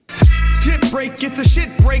break, it's a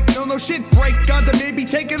shit break. No shit break, God, that may be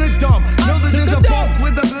taking a dump. Know that there's a bump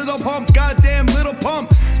with a little pump, goddamn little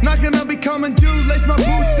pump. Not gonna be coming due, lace my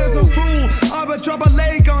boots, there's a fool. I'ma drop a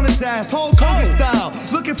leg on his ass, Hulk Hogan style.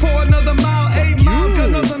 Looking for another mile, 8 mile, got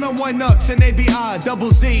nothing on White Nuts and ABI,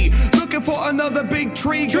 looking for another big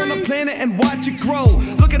tree, gonna plant it and watch it grow.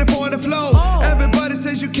 Looking for the flow, everybody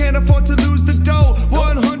says you can't afford to lose the dough.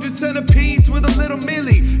 100 centipedes with a little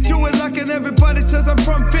milli. Do it like and everybody says I'm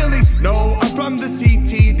from Philly. No, I'm from the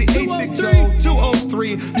CT, the 860,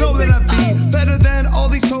 203. Know that I be better than all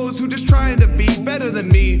these hoes who just trying to be better than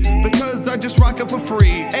me, because I just rock it for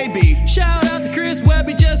free. AB. Shout out to Chris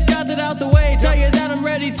Webby, just got that out the way. Tell you that I'm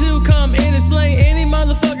ready to come in and slay any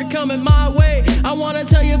motherfucker coming my way. I wanna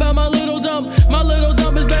tell you about my little dump. My little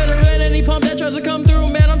dump is better than any pump that tries to come through,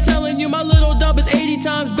 man. I'm telling you, my little dump is 80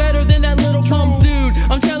 times better than that little pump, dude.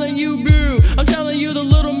 I'm telling you, bro. I'm telling you, the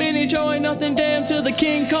little mini Joe ain't nothing damn to the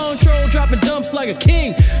King Control. Dropping dumps like a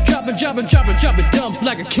king. Dropping dumps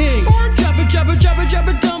like a king. Dropping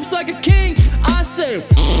dumps like a king. I say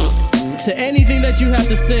to anything that you have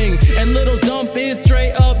to sing. And little dump is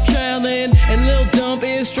straight up trailing. And little dump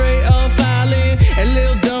is straight up filing. And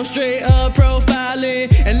little dump straight up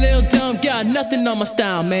profiling. And little dump got nothing on my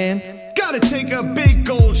style, man. Gotta take a big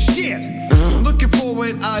old shit. Looking for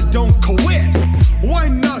it, I don't quit.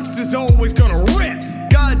 White Nuts is always gonna rip.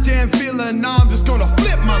 Goddamn feeling, now I'm just gonna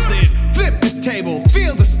flip my lid. Flip this table,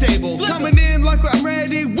 feel the stable. Coming in like I'm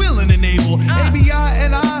ready, willing and able. ABI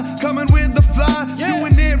and I, coming with the fly.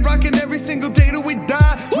 Doing it, rocking every single day till we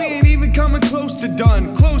die. We ain't even coming close to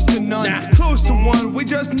done, close to none, close to one. We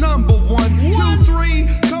just number 1, 2, 3,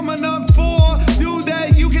 coming up 4. Do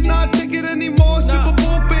that, you cannot take it anymore. Super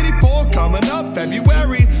Bowl 54 coming up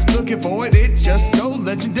February. Looking for it, it's just so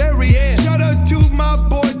legendary. Shout out to my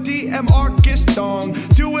boy DMR Dong.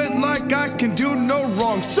 Do it like I can do no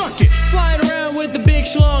wrong. Suck it. Flying around with the big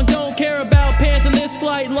schlong. Don't care about pants in this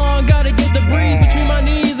flight long. Gotta get the breeze between my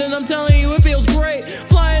knees, and I'm telling you it feels great.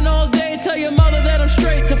 Flying all day, tell your mother that I'm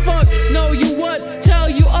straight to fuck. Know you what? Tell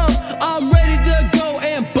you up. I'm ready to go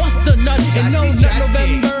and bust a nut. And no, not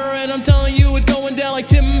November. And I'm telling you it's going down like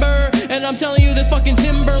timber. And I'm telling you this fucking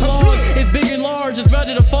timber log is big and large. It's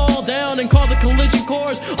ready to fall down and cause a collision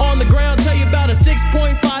course on the ground. Tell you about a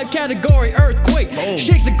 6.5 category earthquake.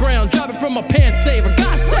 Shake the ground, drop it from my pants, save. For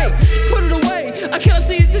God's sake, put it away. I cannot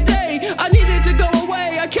see it today. I need it to go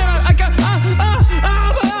away. I cannot.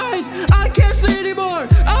 My eyes. I can't see anymore.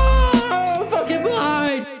 I'm fucking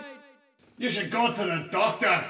blind. You should go to the doctor.